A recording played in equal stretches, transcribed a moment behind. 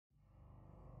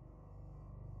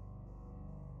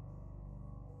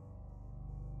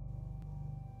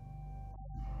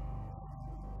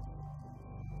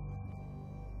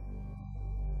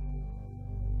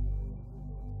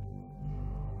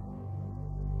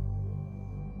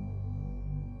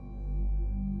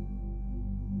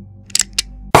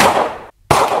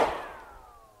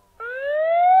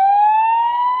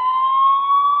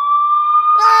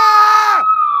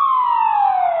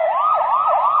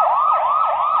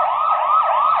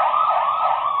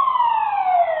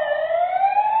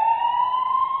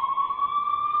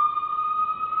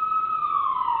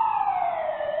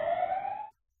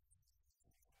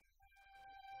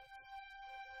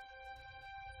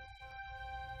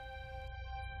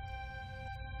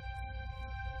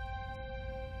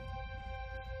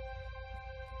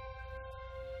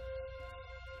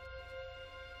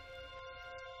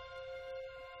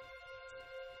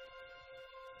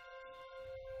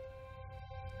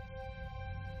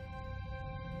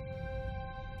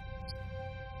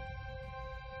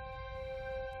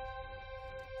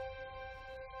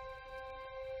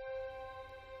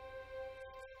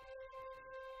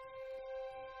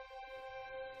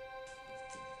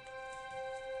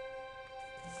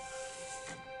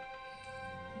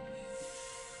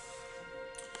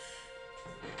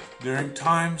During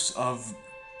times of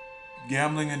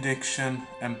gambling addiction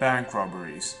and bank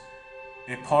robberies,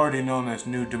 a party known as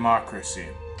New Democracy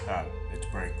had its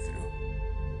breakthrough.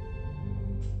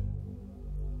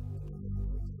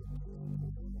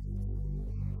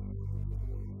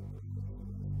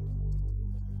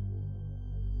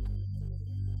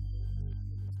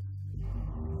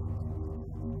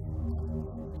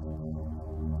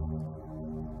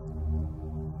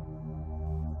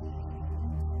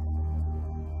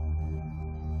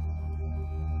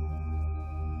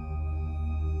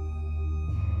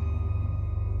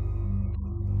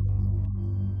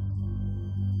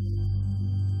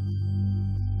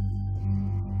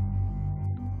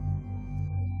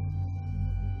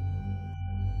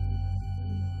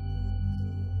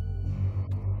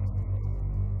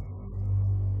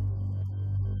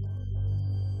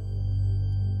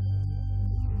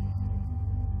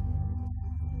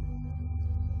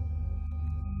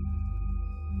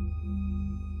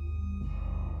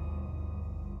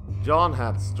 John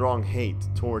had strong hate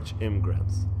towards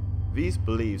immigrants. These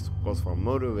beliefs was what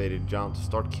motivated John to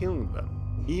start killing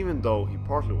them, even though he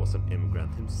partly was an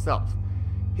immigrant himself.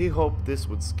 He hoped this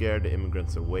would scare the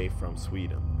immigrants away from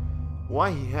Sweden.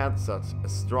 Why he had such a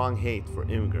strong hate for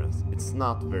immigrants, it's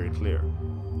not very clear.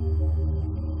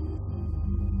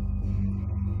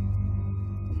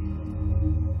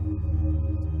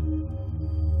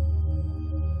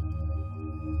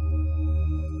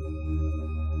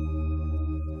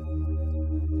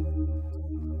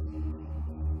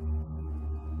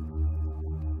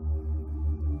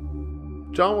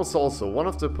 John was also one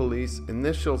of the police's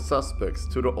initial suspects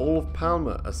to the Olof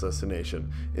Palme assassination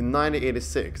in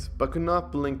 1986, but could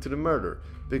not be linked to the murder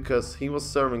because he was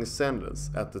serving a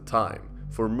sentence at the time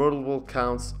for multiple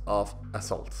counts of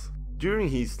assaults. During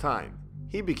his time,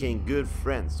 he became good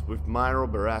friends with Miro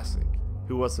Barasic,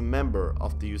 who was a member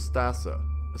of the Ustasa,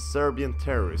 a Serbian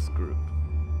terrorist group.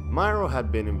 Miro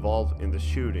had been involved in the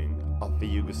shooting of the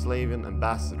Yugoslavian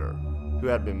ambassador, who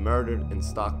had been murdered in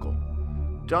Stockholm.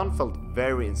 John felt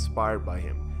very inspired by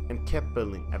him and kept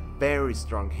building a very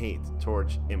strong hate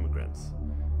towards immigrants.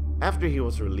 After he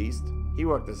was released, he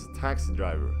worked as a taxi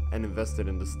driver and invested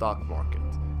in the stock market,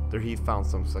 where he found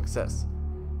some success.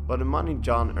 But the money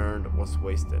John earned was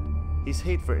wasted. His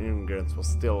hate for immigrants was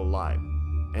still alive,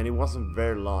 and it wasn't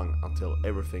very long until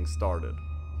everything started.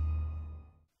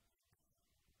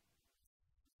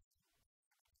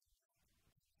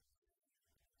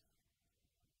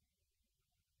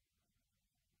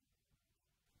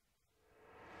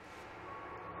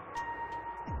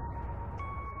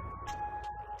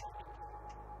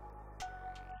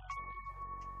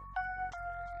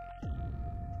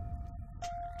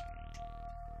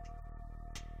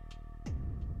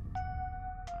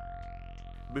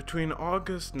 Between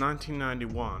August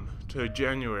 1991 to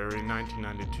January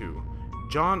 1992,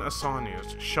 John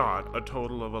Asanius shot a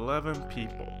total of 11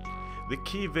 people. The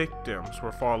key victims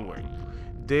were following: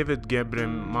 David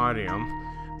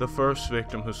Mariam, the first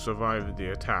victim who survived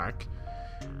the attack,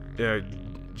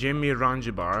 Jimmy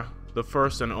Ranjibar, the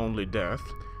first and only death,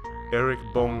 Erik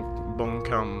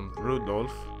Bonkam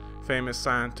Rudolf, famous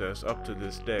scientist up to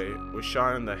this day, was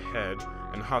shot in the head,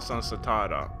 and Hassan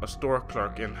Satara, a store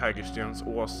clerk in Hägerstens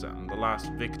Åsen, the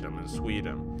last victim in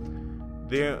Sweden.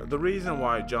 The reason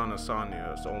why John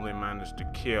Asanius only managed to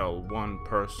kill one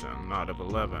person out of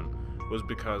 11 was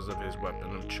because of his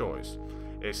weapon of choice,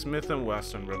 a Smith &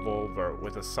 Wesson revolver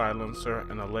with a silencer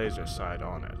and a laser sight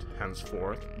on it,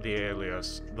 henceforth the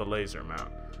alias the Laserman.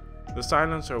 The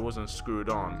silencer wasn't screwed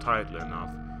on tightly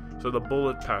enough, so the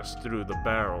bullet passed through the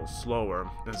barrel slower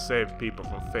and saved people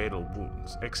from fatal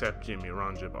wounds, except Jimmy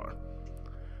Ranjibar.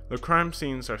 The crime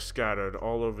scenes are scattered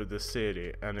all over the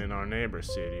city and in our neighbor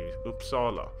city,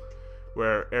 Uppsala,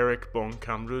 where Erik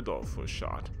Bonkam Rudolf was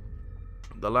shot.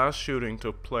 The last shooting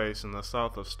took place in the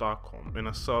south of Stockholm, in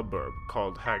a suburb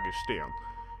called Hägersten,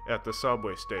 at the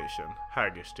subway station,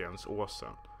 Hägerstens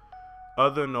Åsen.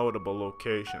 Other notable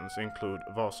locations include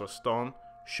Vasastan,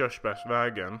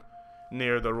 Körsbärsvägen,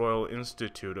 near the Royal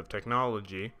Institute of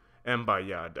Technology, and by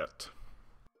Gärdet.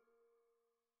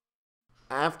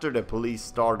 After the police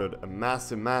started a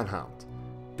massive manhunt,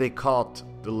 they caught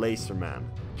the Laserman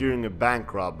during a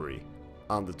bank robbery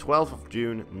on the 12th of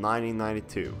June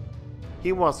 1992.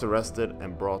 He was arrested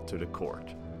and brought to the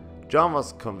court. John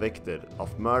was convicted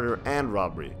of murder and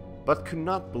robbery, but could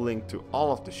not be linked to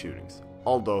all of the shootings,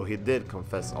 although he did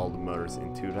confess all the murders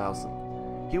in 2000.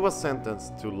 He was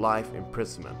sentenced to life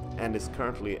imprisonment and is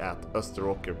currently at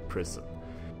Österåker prison.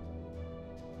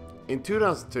 In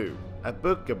 2002, a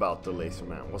book about the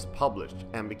Laserman was published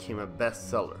and became a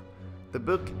bestseller. The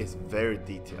book is very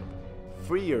detailed,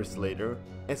 3 years later,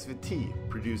 SVT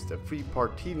produced a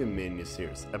 3-part TV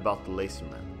miniseries about the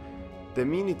Lasermannen. The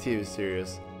mini-TV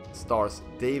series stars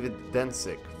David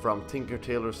Densick from Tinker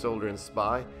Tailor Soldier and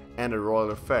Spy and A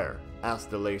Royal Affair as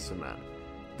the Laserman.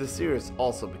 The series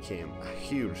also became a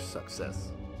huge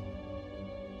success.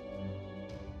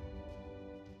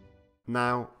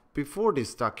 Now, before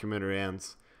this documentary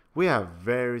ends, we have a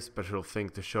very special thing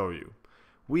to show you.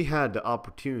 We had the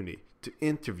opportunity to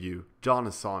interview John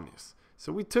Asanius,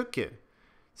 so we took it.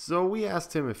 So we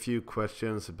asked him a few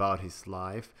questions about his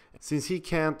life. Since he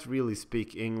can't really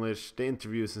speak English, the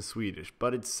interview is in Swedish,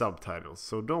 but it's subtitles,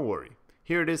 so don't worry.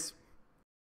 Here it is.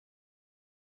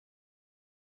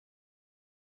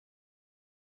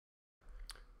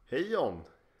 Hej John!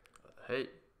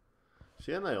 Hej.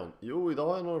 Tjena John! Jo, idag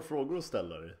har jag några frågor att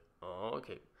ställa dig. Ja,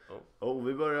 okej. Och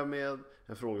vi börjar med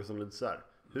en fråga som lyder så här.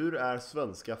 Hur är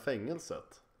svenska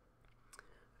fängelset?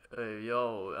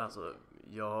 Ja, alltså,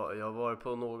 jag har varit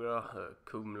på några,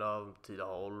 Kumla,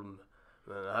 Tidaholm.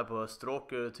 Men här på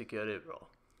Österåker tycker jag det är bra.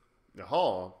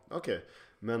 Jaha, okej.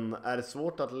 Men är det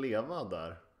svårt att leva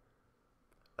där?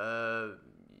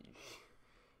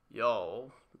 Ja,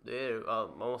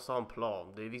 man måste ha en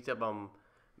plan. Det är viktigt att man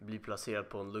blir placerad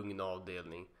på en lugn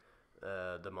avdelning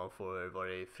där man får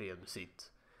vara i fred med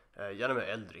sitt. Gärna med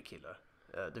äldre killar.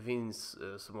 Det finns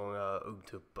så många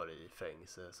ungtuppar i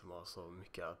fängelse som har så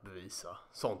mycket att bevisa.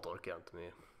 Sånt orkar jag inte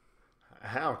med.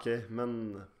 Ja, okej.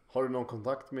 Men har du någon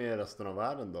kontakt med resten av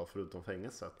världen då, förutom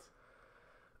fängelset?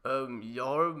 Jag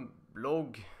har en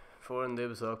blogg, får en del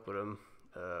besök på den.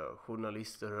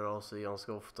 Journalister hör av sig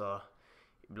ganska ofta.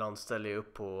 Ibland ställer jag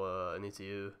upp på en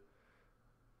intervju.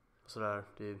 Sådär,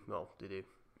 det är det.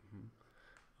 Mm.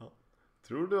 Ja.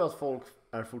 Tror du att folk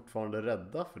är fortfarande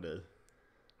rädda för dig?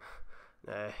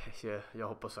 Nej, jag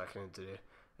hoppas verkligen inte det.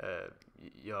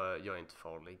 Jag är inte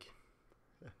farlig.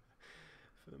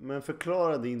 Men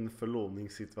förklara din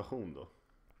förlovningssituation då.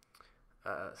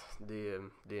 Det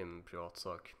är en privat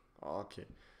sak. Ja, okej.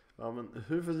 Ja, men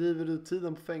hur fördriver du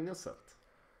tiden på fängelset?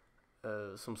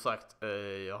 Som sagt,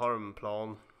 jag har en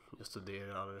plan. Jag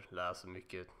studerar, läser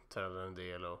mycket, tränar en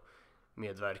del och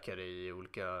medverkar i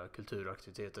olika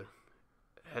kulturaktiviteter.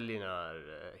 Helgerna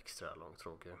är extra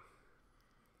långtråkiga.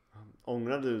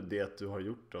 Ångrar du det du har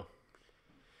gjort då?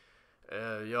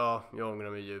 Ja, jag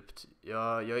ångrar mig djupt. Jag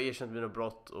har erkänt mina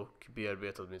brott och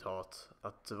bearbetat mitt hat.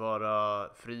 Att vara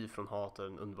fri från hat är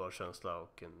en underbar känsla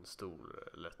och en stor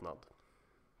lättnad.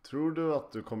 Tror du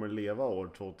att du kommer leva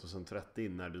år 2030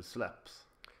 när du släpps?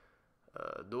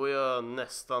 Då är jag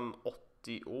nästan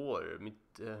 80 år.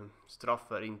 Mitt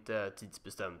straff är inte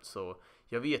tidsbestämt, så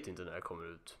jag vet inte när jag kommer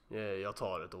ut. Jag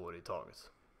tar ett år i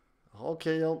taget.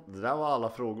 Okej, ja, det där var alla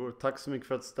frågor. Tack så mycket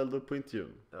för att du ställde upp på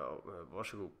intervjun. Ja,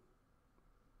 varsågod.